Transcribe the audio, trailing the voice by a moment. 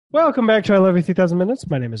Welcome back to I Love You 3000 Minutes.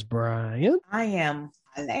 My name is Brian. I am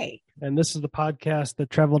Ale. And this is the podcast that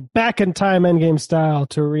traveled back in time, Endgame style,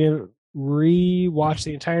 to re-watch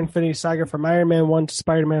the entire Infinity Saga from Iron Man 1 to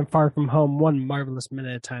Spider-Man Far From Home, one marvelous minute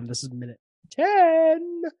at a time. This is minute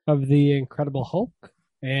 10 of The Incredible Hulk.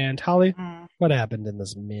 And Holly, what happened in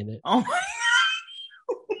this minute? Oh my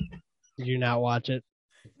Did you not watch it?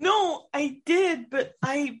 No, I did, but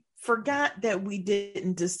I forgot that we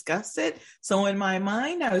didn't discuss it. So in my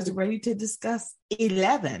mind, I was ready to discuss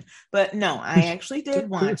 11. But no, I actually did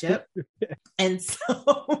watch it. And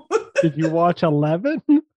so... Did you watch 11?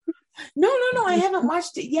 No, I haven't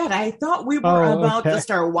watched it yet. I thought we were about to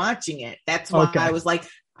start watching it. That's why I was like,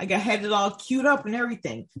 had it all queued up and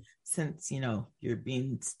everything. Since, you're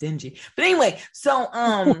being stingy. But anyway, so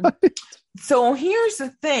so here's the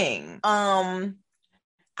thing.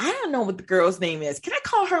 I don't know what the girl's name is. Can I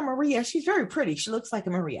call her Maria? She's very pretty. She looks like a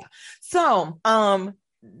Maria. So, some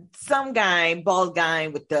guy, bald guy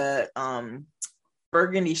with the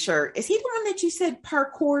burgundy shirt. Is he the one that you said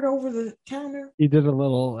parkoured over the counter? He did a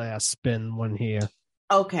little spin when he...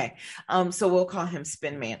 Okay. So we'll call him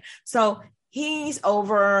Spin Man. So he's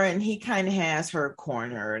over and he kind of has her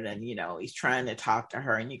cornered and, he's trying to talk to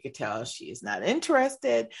her and you could tell she's not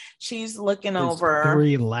interested. She's looking over.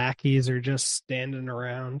 3 lackeys are just standing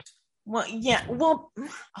around. Well, yeah. Well,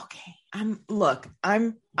 okay.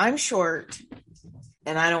 I'm short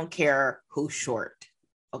and I don't care who's short.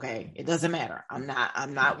 Okay. It doesn't matter. I'm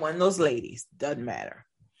not one of those ladies. Doesn't matter.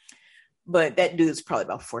 But that dude's probably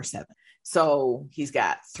about 4'7". So he's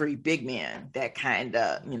got 3 big men that kind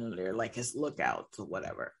of, they're like his lookouts or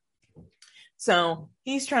whatever. So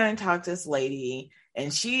he's trying to talk to this lady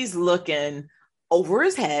and she's looking over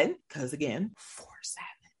his head. Cause again, 4'7".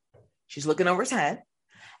 She's looking over his head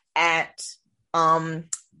at,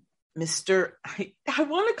 Mr. I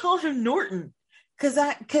want to call him Norton. Cause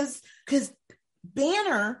Bruce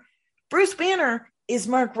Banner is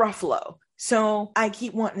Mark Ruffalo. So I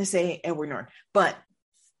keep wanting to say Edward Norton, but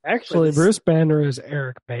actually, Bruce Banner is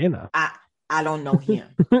Eric Bana. I don't know him.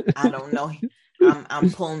 I don't know him. I'm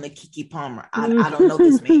pulling the Kiki Palmer. I don't know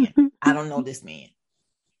this man. I don't know this man.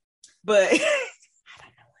 But I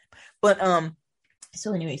don't know him. But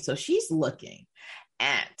so anyway, so she's looking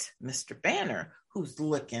at Mr. Banner, who's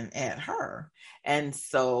looking at her. And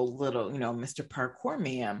so little, Mr. Parkour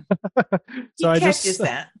Man, he catches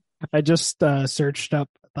that. I just searched up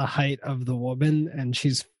the height of the woman and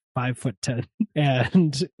she's 5'10",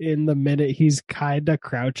 and in the minute he's kind of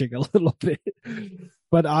crouching a little bit.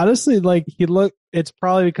 But honestly, it's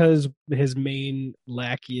probably because his main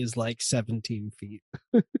lackey is like 17 feet.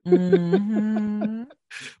 Mm-hmm.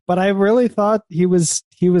 But I really thought he was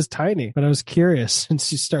tiny. But I was curious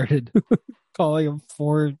since you started calling him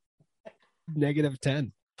 4'10".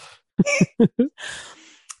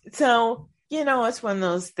 So it's one of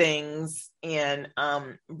those things, and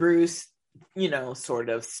Bruce sort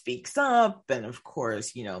of speaks up. And of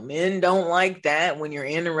course, men don't like that when you're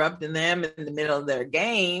interrupting them in the middle of their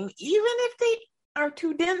game, even if they are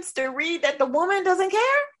too dense to read that the woman doesn't care.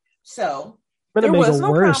 So but there was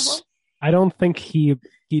no worse problem. I don't think he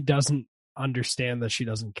doesn't understand that she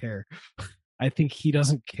doesn't care. I think he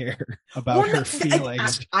doesn't care about her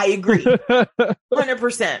feelings. I agree.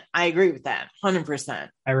 100%. I agree with that. 100%.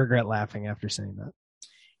 I regret laughing after saying that.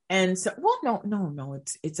 And so, well, no,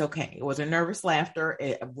 it's okay. It was a nervous laughter.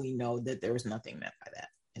 We know that there was nothing meant by that.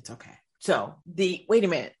 It's okay. So wait a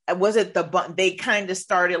minute. Was it they kind of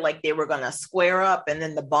started like they were going to square up and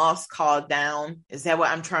then the boss called down? Is that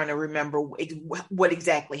what I'm trying to remember? What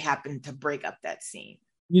exactly happened to break up that scene?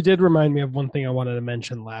 You did remind me of one thing I wanted to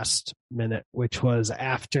mention last minute, which was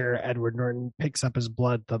after Edward Norton picks up his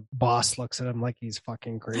blood, the boss looks at him like he's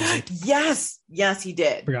fucking crazy. Yes, he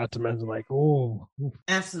did. Forgot to mention,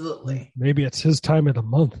 absolutely. Maybe it's his time of the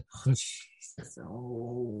month.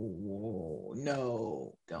 Oh,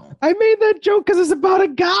 no, don't. I made that joke because it's about a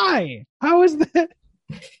guy. How is that?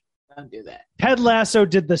 Don't do that. Ted Lasso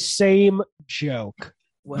did the same joke.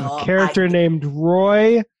 Well, a character named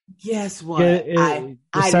Roy. Guess what? I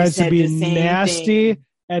decides to be nasty,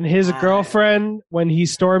 and his girlfriend, when he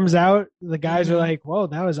storms out, the guys are like, "Whoa,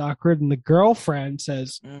 that was awkward," and the girlfriend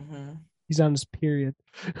says, "He's on his period."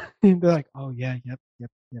 They're like, "Oh yeah, yep."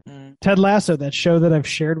 Ted Lasso, that show that I've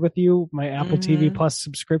shared with you, my Apple TV Plus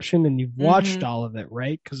subscription, and you've watched all of it,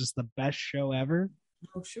 right? Because it's the best show ever.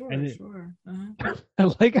 Oh, sure, sure.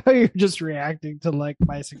 I like how you're just reacting to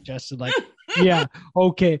my suggestion, yeah,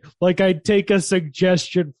 okay, I'd take a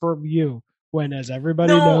suggestion from you, when as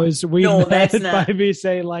everybody knows, we met by me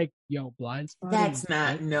saying yo, blind spot. That is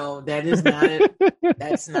not it.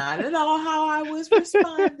 That's not at all how I was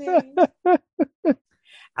responding.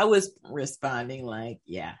 I was responding like,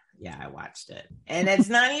 yeah, I watched it. And it's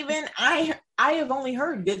not even, I have only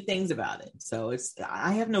heard good things about it. So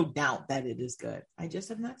I have no doubt that it is good. I just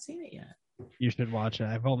have not seen it yet. You should watch it.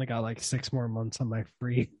 I've only got like 6 more months on my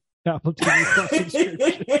free Apple TV subscription.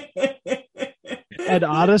 And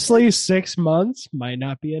honestly, 6 months might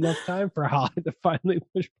not be enough time for Holly to finally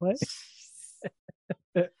push play.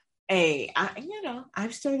 Hey,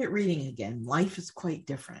 I've started reading again. Life is quite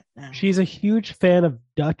different now. She's a huge fan of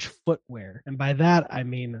Dutch footwear. And by that, I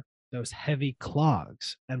mean those heavy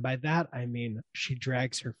clogs. And by that, I mean she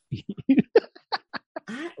drags her feet.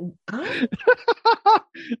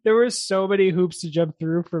 There were so many hoops to jump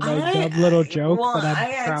through for my dumb little joke. But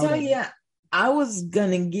I gotta tell you, I was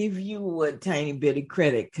gonna give you a tiny bit of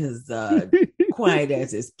credit because quiet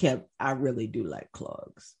as it's kept, I really do like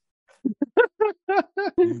clogs.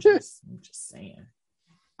 I'm just saying.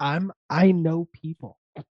 I know people.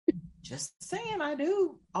 Just saying, I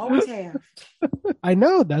do. Always have. I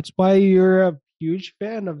know. That's why you're a huge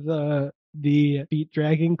fan of the feet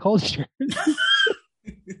dragging culture.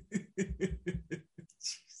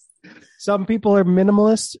 Some people are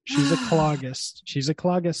minimalist. She's a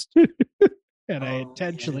clogist. And I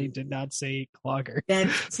intentionally did not say clogger.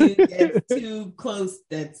 That's too close.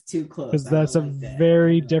 That's too close. Because that's a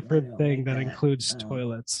very different thing that includes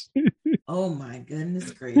toilets. Oh my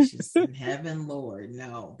goodness gracious in heaven, Lord,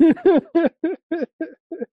 no.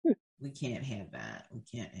 We can't have that.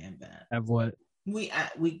 Have what? We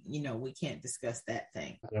can't discuss that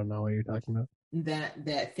thing. I don't know what you're talking about.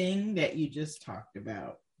 That thing that you just talked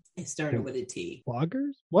about. It started with a T.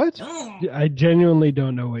 Bloggers? What? Oh. I genuinely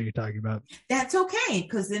don't know what you're talking about. That's okay,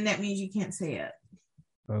 because then that means you can't say it.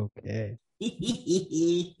 Okay.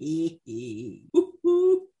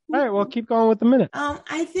 All right, well, keep going with the minute.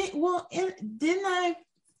 I think, didn't I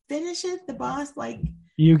finish it? The boss,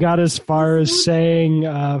 you got as far as saying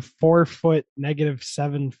 4 foot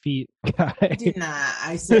 -7 feet guy. I did not.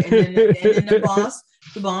 I said, and then the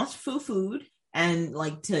boss foo-fooed and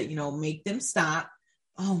to, make them stop.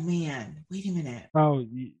 Oh man, wait a minute. Oh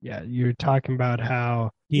yeah, you're talking about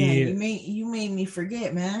how you made me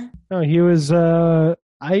forget, man. No, he was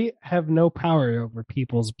I have no power over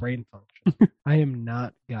people's brain function. I am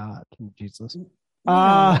not God, Jesus. You're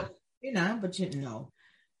not, but you know.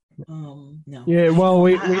 No. Yeah, well,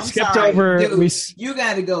 we skipped over. Dude, you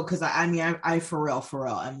got to go because I for real.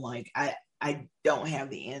 I'm like, I don't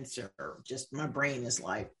have the answer. Just my brain is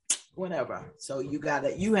like, whatever. So you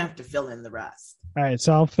have to fill in the rest. All right,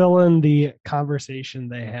 so I'll fill in the conversation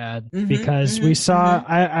they had because we saw.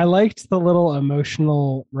 I liked the little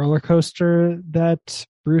emotional roller coaster that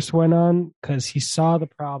Bruce went on because he saw the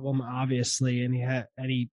problem obviously, and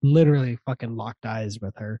he literally fucking locked eyes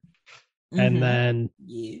with her, and then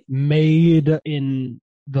made in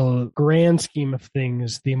the grand scheme of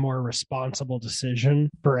things the more responsible decision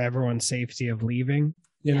for everyone's safety of leaving.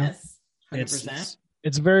 Yes, 100%.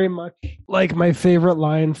 It's very much like my favorite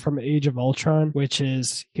line from Age of Ultron, which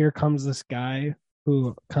is, here comes this guy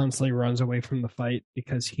who constantly runs away from the fight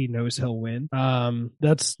because he knows he'll win.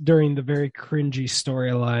 That's during the very cringy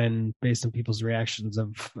storyline based on people's reactions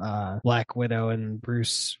of Black Widow and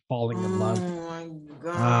Bruce falling in love. Oh my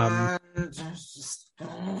God.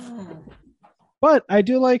 But I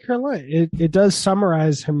do like her line. It does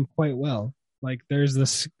summarize him quite well. Like, there's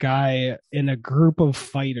this guy in a group of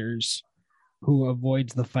fighters who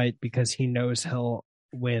avoids the fight because he knows he'll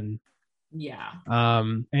win. Yeah.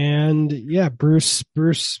 And yeah, Bruce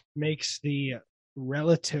makes the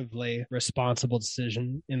relatively responsible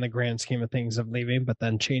decision in the grand scheme of things of leaving, but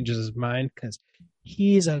then changes his mind because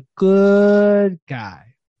he's a good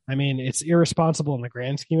guy. I mean, it's irresponsible in the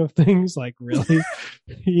grand scheme of things. Like, really,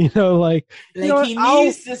 he needs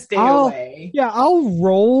to stay away. Yeah, I'll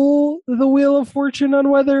roll the wheel of fortune on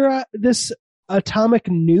whether this atomic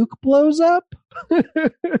nuke blows up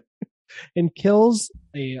and kills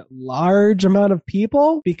a large amount of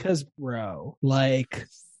people because, bro,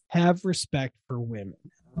 have respect for women.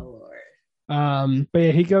 Oh Lord. But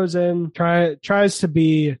yeah, he goes in, tries to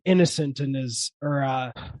be innocent and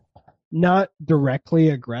not directly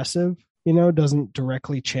aggressive, doesn't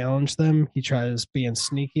directly challenge them. He tries being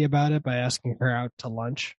sneaky about it by asking her out to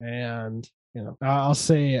lunch. And, I'll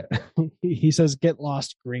say, he says, "Get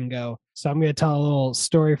lost, gringo." So I'm going to tell a little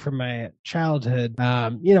story from my childhood.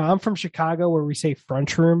 I'm from Chicago where we say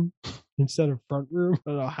front room instead of front room. I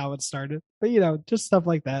don't know how it started, but just stuff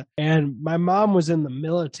like that. And my mom was in the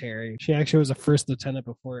military. She actually was a first lieutenant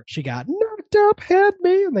before she got knocked up, had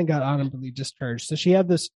me, and then got honorably discharged. So she had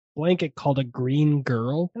this blanket called a green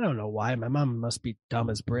girl. I don't know why. My mom must be dumb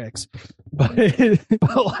as bricks. But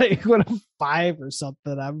like when I'm 5 or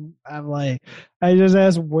something, I'm like, I just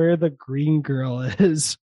asked where the green girl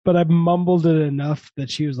is. But I mumbled it enough that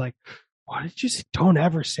she was like, why did you say, don't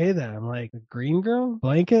ever say that? I'm like, a green girl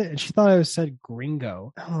blanket? And she thought I said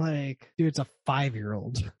gringo. I'm like, dude, it's a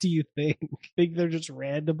 5-year-old. Do you think they're just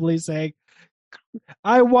randomly saying,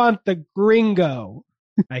 I want the gringo?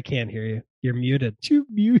 I can't hear you. You're muted. You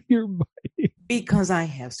mute your mic. Because I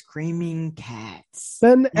have screaming cats.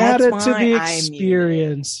 Then add it to the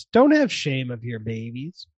experience. Don't have shame of your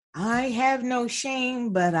babies. I have no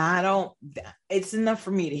shame, but I don't. It's enough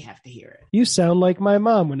for me to have to hear it. You sound like my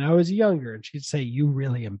mom when I was younger, and she'd say, you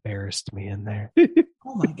really embarrassed me in there.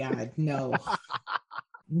 Oh my God, no.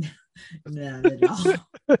 Not at all.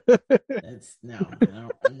 That's no.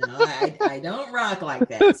 I don't rock like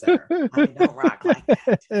that, sir. I don't rock like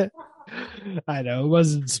that. I know it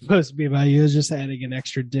wasn't supposed to be about you. It was just adding an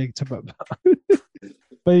extra dig to my mom.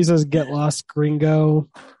 But he says, get lost, gringo.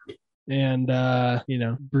 And,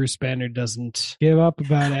 Bruce Banner doesn't give up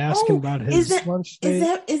about asking about his lunch date.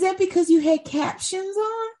 Is that because you had captions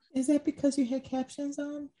on? Is that because you had captions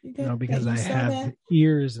on? No, because I have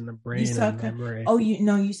ears and a brain and memory. Oh,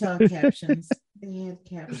 you saw captions. They had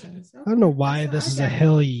captions. Okay. I don't know why this is a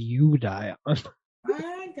hill you die on.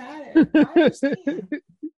 I got it. I understand.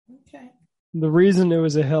 Okay. The reason it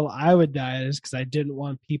was a hill I would die is because I didn't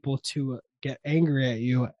want people to get angry at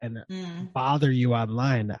you and bother you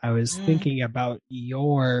online. I was thinking about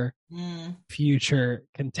your future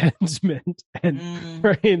contentment, and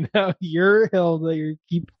right now your hill that you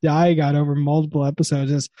keep dying on over multiple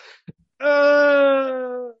episodes is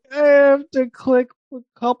I have to click a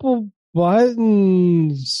couple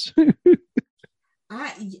buttons.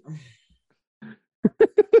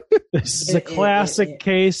 This is a classic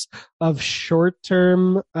case of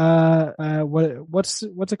short-term what's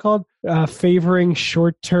it called? Favoring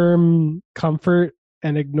short-term comfort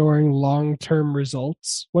and ignoring long-term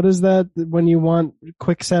results. What is that when you want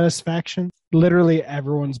quick satisfaction? Literally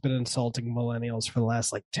everyone's been insulting millennials for the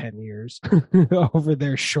last 10 years over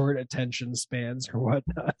their short attention spans or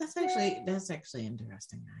whatnot. That's actually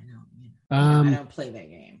interesting. I don't play that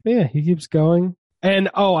game. Yeah, he keeps going. And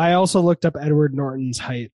I also looked up Edward Norton's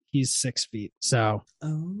height. He's 6 feet. So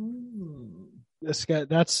this guy,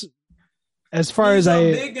 that's as far as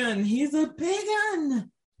I. He's a big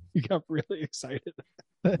un. You got really excited.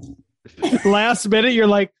 Last minute, you're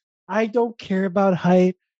like, I don't care about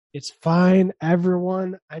height. It's fine,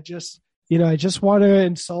 everyone. I just want to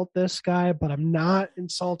insult this guy, but I'm not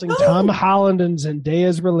insulting Tom Holland and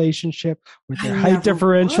Zendaya's relationship with their height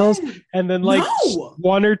differentials. Would. And then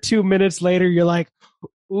 1 or 2 minutes later, you're like,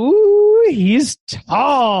 ooh, he's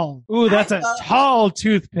tall. Ooh, that's a tall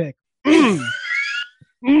toothpick.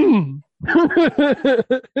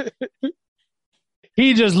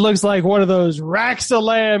 He just looks like one of those racks of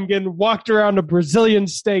lamb getting walked around a Brazilian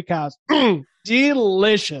steakhouse.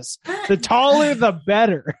 Delicious. The taller, the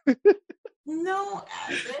better. No,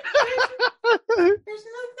 there's nothing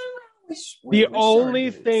wrong with the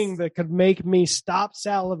only thing that could make me stop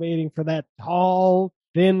salivating for that tall,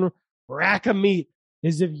 thin rack of meat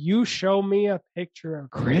is if you show me a picture of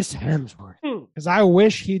Chris Hemsworth. Because I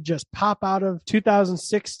wish he'd just pop out of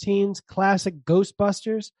 2016's classic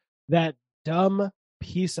Ghostbusters, that dumb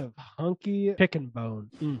piece of hunky chicken bone.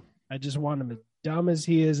 I just want him as dumb as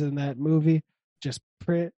he is in that movie. Just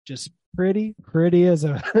pretty as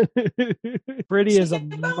a pretty as a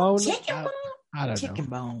bone. I don't know. Chicken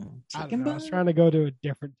bone. I was trying to go to a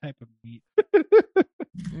different type of meat.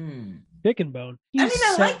 Chicken bone.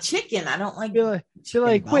 I like chicken. I don't like. You're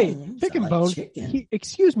like, wait, chicken bone.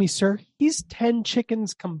 Excuse me, sir. He's 10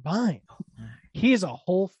 chickens combined. He's a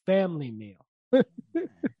whole family meal.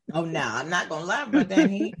 Oh no, I'm not gonna lie about that.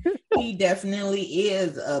 He definitely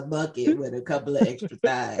is a bucket with a couple of extra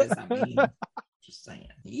thighs. I mean, just saying.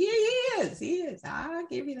 He is. I'll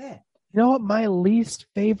give you that. You know what? My least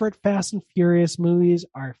favorite Fast and Furious movies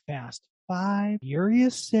are Fast 5,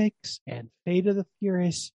 Furious 6, and Fate of the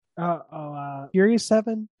Furious. Furious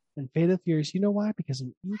 7 and Fate of the Furious. You know why? Because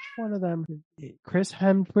in each one of them, Chris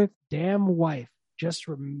Hemsworth's damn wife just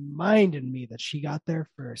reminded me that she got there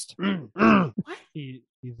first.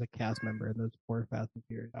 He's a cast member in those 4 Fast and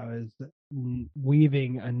Furious. I was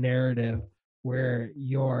weaving a narrative where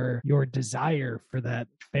your desire for that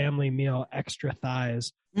family meal extra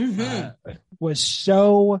thighs was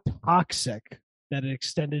so toxic that it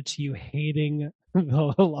extended to you hating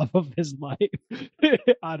the love of his life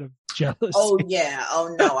out of jealousy. Oh yeah.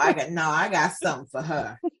 Oh no. I got something for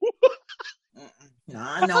her. No,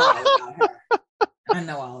 I know all about her. I I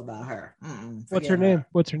know all about her. What's her name?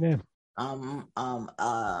 What's her name? How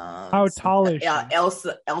tall is she?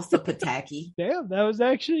 Elsa Pataki. Damn, that was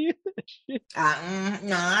actually no,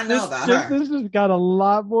 I know about her. This has got a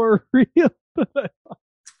lot more real.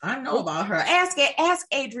 I know about her. Ask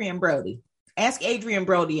Adrian Brody. Ask Adrian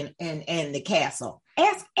Brody and the castle.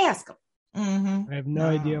 Ask him. I have no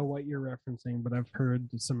idea what you're referencing, but I've heard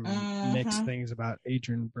some mixed things about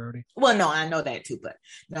Adrian Brody. Well, no, I know that too, but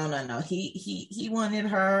no. He wanted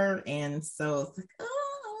her, and so it's like,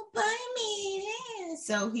 oh, buy me.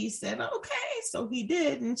 So he said, okay. So he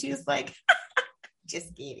did, and she was like,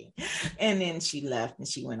 just kidding. And then she left, and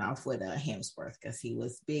she went off with a Hemsworth because he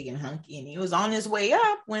was big and hunky, and he was on his way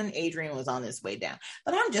up when Adrian was on his way down.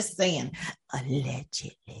 But I'm just saying,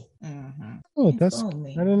 allegedly. Oh, I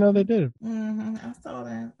didn't know they did. I saw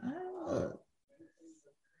that.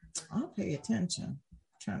 I'll pay attention.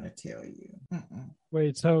 I'm trying to tell you.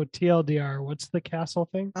 Wait, so TLDR, what's the castle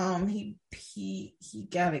thing? He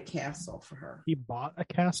got a castle for her. He bought a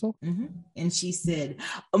castle? And she said,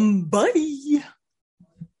 buddy.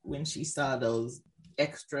 When she saw those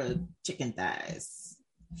extra chicken thighs,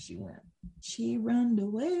 she run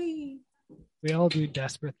away. We all do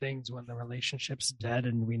desperate things when the relationship's dead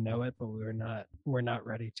and we know it, but we're not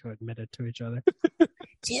ready to admit it to each other.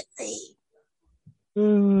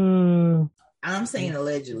 I'm saying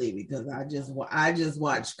allegedly because I just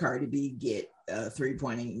watched Cardi B get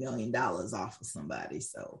 $3.8 million off of somebody.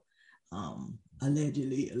 So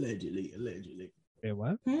allegedly. Wait,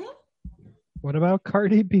 what? What about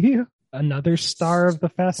Cardi B? Another star of the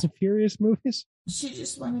Fast and Furious movies? She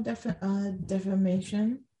just won a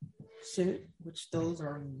defamation suit, which those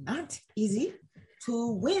are not easy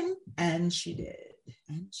to win, and she did.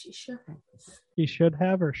 And she should have. She should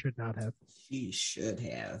have or should not have? She should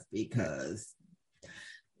have, because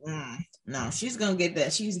no, she's gonna get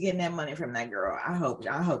that. She's getting that money from that girl. I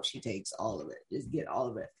hope she takes all of it. Just get all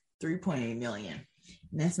of it. 3.8 million.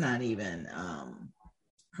 And that's not even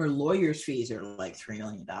her lawyer's fees are like $3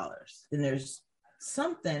 million. Then there's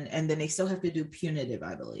something, and then they still have to do punitive,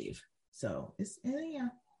 I believe. So it's yeah.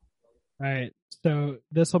 All right. So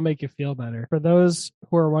this will make you feel better. For those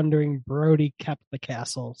who are wondering, Brody kept the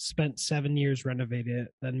castle, spent 7 years renovating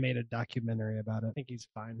it, then made a documentary about it. I think he's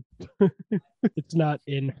fine. It's not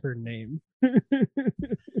in her name.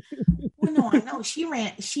 Well, no, I know. She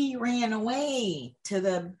ran away to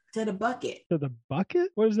the bucket. To the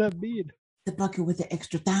bucket? What does that mean? The bucket with the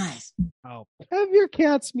extra thighs. Oh, have your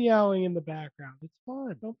cats meowing in the background. It's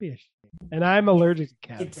fun. Don't be ashamed. And I'm allergic to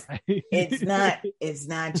cats. It's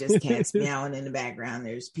not just cats meowing in the background.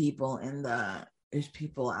 There's people out in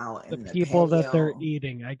the people patio. that they're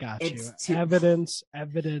eating. I got you. Evidence.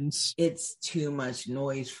 It's too much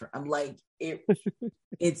noise I'm like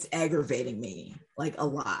it's aggravating me like a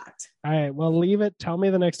lot. All right, well, leave it. Tell me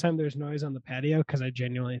the next time there's noise on the patio, because I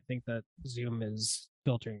genuinely think that Zoom is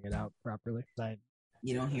filtering it out properly.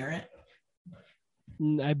 You don't hear it?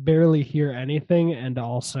 I barely hear anything, and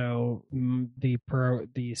also the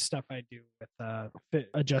stuff I do with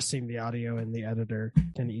adjusting the audio in the editor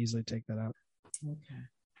can easily take that out. Okay.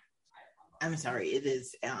 I'm sorry. It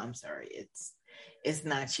is. I'm sorry. It's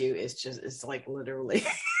not you. It's like literally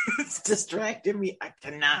it's distracting me. I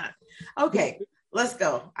cannot. Okay, let's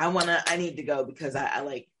go. I need to go because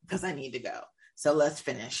I need to go. So let's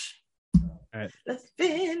finish. All right. Let's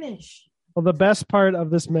finish. Well, the best part of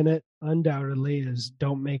this minute undoubtedly is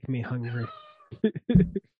don't make me hungry.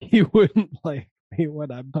 You wouldn't like me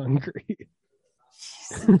when I'm hungry.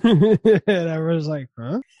 And I was like,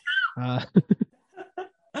 huh?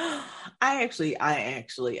 I actually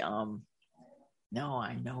no,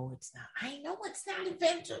 I know it's not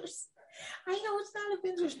Avengers. I know it's not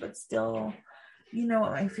Avengers, but still, you know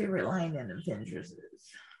what my favorite line in Avengers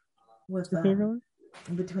is? Was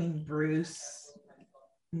between Bruce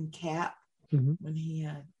and Cap, when he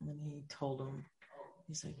told him,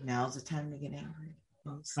 he's like, now's the time to get angry.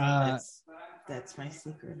 And so that's my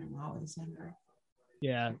secret. I'm always angry.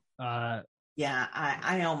 Yeah. Yeah,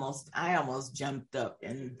 I almost jumped up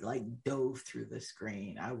and like dove through the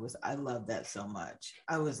screen. I love that so much.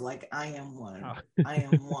 I was like, I am one. I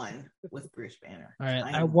am one with Bruce Banner. All right,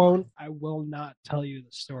 I will not tell you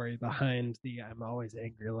the story behind the "I'm always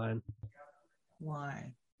angry" line.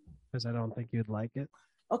 Why? Because I don't think you'd like it.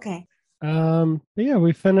 Okay. But yeah,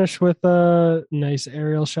 we finish with a nice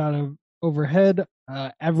aerial shot of overhead.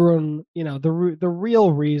 Everyone, the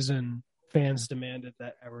real reason fans demanded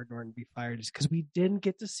that Edward Norton be fired is because we didn't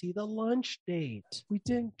get to see the lunch date. We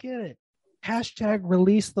didn't get it. #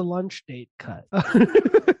 release the lunch date cut.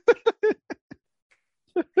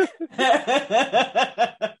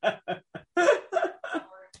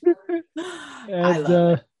 I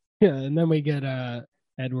love it. Yeah, and then we get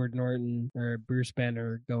Edward Norton or Bruce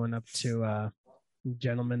Banner going up to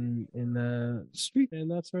gentleman in the street,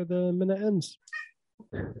 and that's where the minute ends.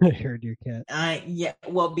 I heard your cat. Yeah,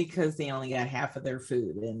 well, because they only got half of their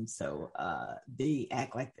food, and so they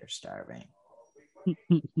act like they're starving.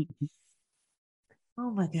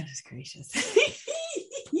 Oh my goodness gracious.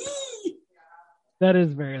 That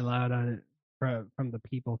is very loud on it from the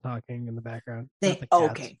people talking in the background.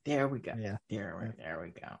 Okay, there we go. Yeah. There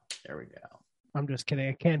we go. I'm just kidding.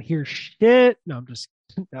 I can't hear shit. No, I'm just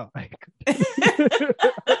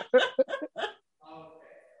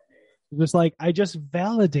just like, I just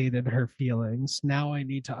validated her feelings. Now I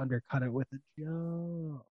need to undercut it with a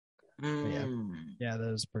joke. Yeah,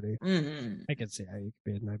 that was pretty. I can see how you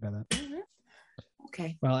could be annoyed by that.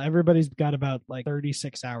 Okay. Well, everybody's got about like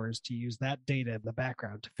 36 hours to use that data in the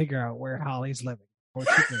background to figure out where Holly's living.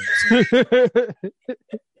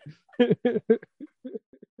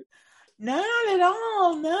 None at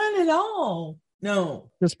all.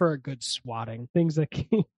 No. Just for a good swatting. Things that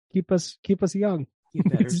keep us young. You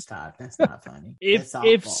better stop. That's not funny.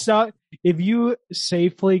 If you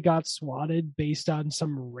safely got swatted based on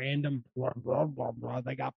some random blah blah blah blah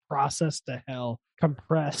that got processed to hell,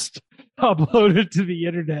 compressed, uploaded to the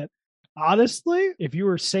internet, honestly, if you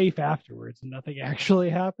were safe afterwards and nothing actually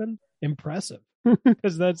happened, impressive.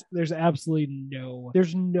 Because there's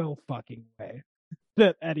no fucking way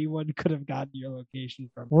that anyone could have gotten your location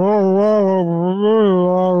from.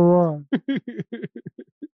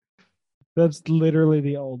 That's literally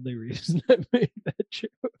the only reason I made that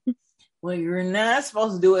joke. Well, you're not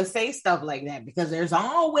supposed to say stuff like that, because there's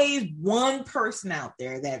always one person out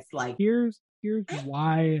there that's like, here's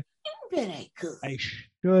why I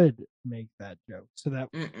should make that joke, so that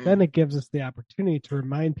then it gives us the opportunity to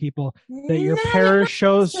remind people that your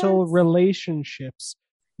parasocial relationships,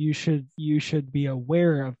 you should be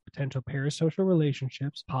aware of potential parasocial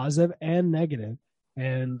relationships, positive and negative,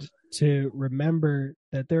 and to remember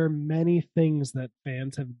that there are many things that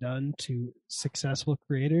fans have done to successful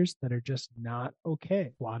creators that are just not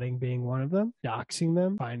okay. Swatting being one of them, doxing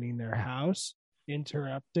them, finding their house,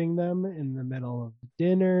 interrupting them in the middle of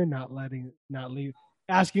dinner, not leave,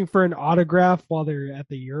 asking for an autograph while they're at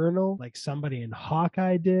the urinal, like somebody in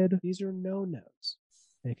Hawkeye did. These are no-nos.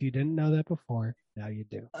 And if you didn't know that before, now you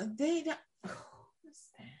do.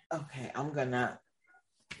 Okay, I'm gonna.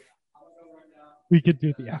 We could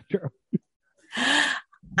do the outro.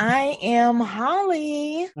 I am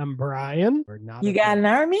Holly. I'm Brian. You got an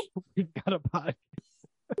army? We got a podcast.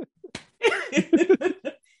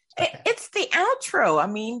 It's the outro. I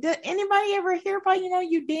mean, did anybody ever hear about,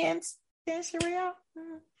 you dance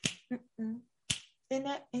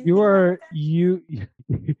your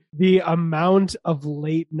the amount of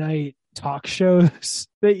late night talk shows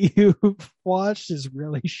that you've watched is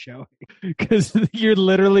really showing, because you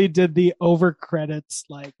literally did the over credits,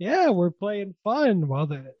 like, yeah, we're playing fun while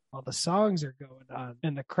the songs are going on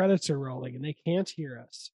and the credits are rolling and they can't hear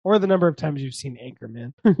us, or the number of times you've seen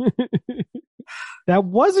Anchorman. That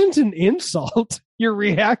wasn't an insult. You're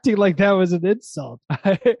reacting like that was an insult.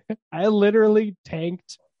 I literally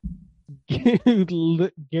tanked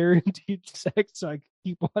guaranteed sex so I could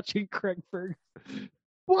keep watching Craig Ferguson.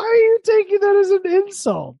 Why are you taking that as an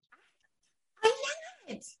insult? I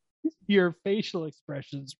love it. Your facial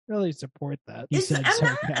expressions really support that. You said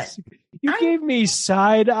sarcastic. You gave me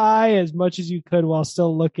side eye as much as you could while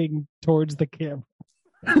still looking towards the camera.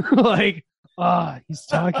 Like, he's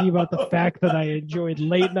talking about the fact that I enjoyed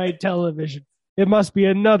late night television. It must be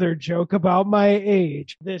another joke about my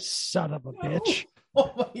age. This son of a bitch.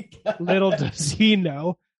 Oh my God. Little does he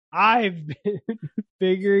know, I've been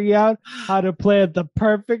figuring out how to plan the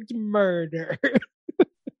perfect murder.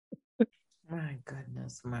 My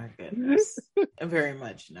goodness. Very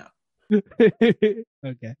much no.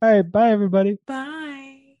 Okay. All right. Bye, everybody.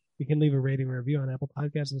 Bye. You can leave a rating and review on Apple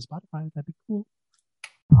Podcasts and Spotify. That'd be cool.